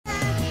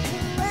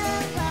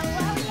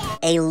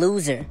Hey,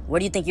 loser, where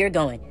do you think you're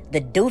going?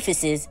 The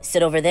doofuses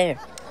sit over there.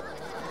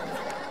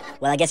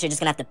 Well, I guess you're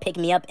just gonna have to pick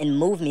me up and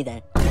move me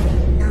then.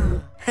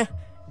 No.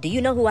 Do you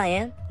know who I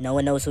am? No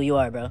one knows who you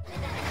are, bro.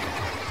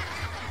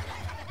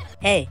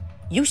 Hey,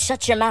 you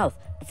shut your mouth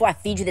before I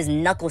feed you this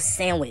knuckle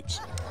sandwich.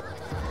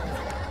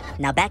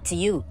 Now back to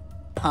you,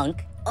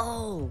 punk.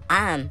 Oh,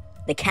 I'm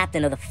the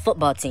captain of the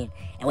football team,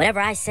 and whatever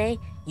I say,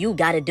 you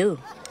gotta do.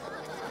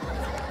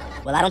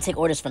 Well, I don't take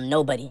orders from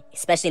nobody,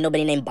 especially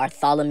nobody named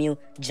Bartholomew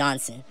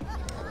Johnson.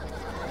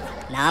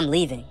 Now I'm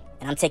leaving,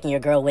 and I'm taking your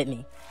girl with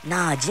me.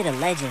 Nah, Jit a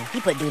legend. He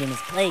put dude in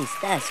his place.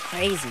 That's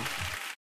crazy.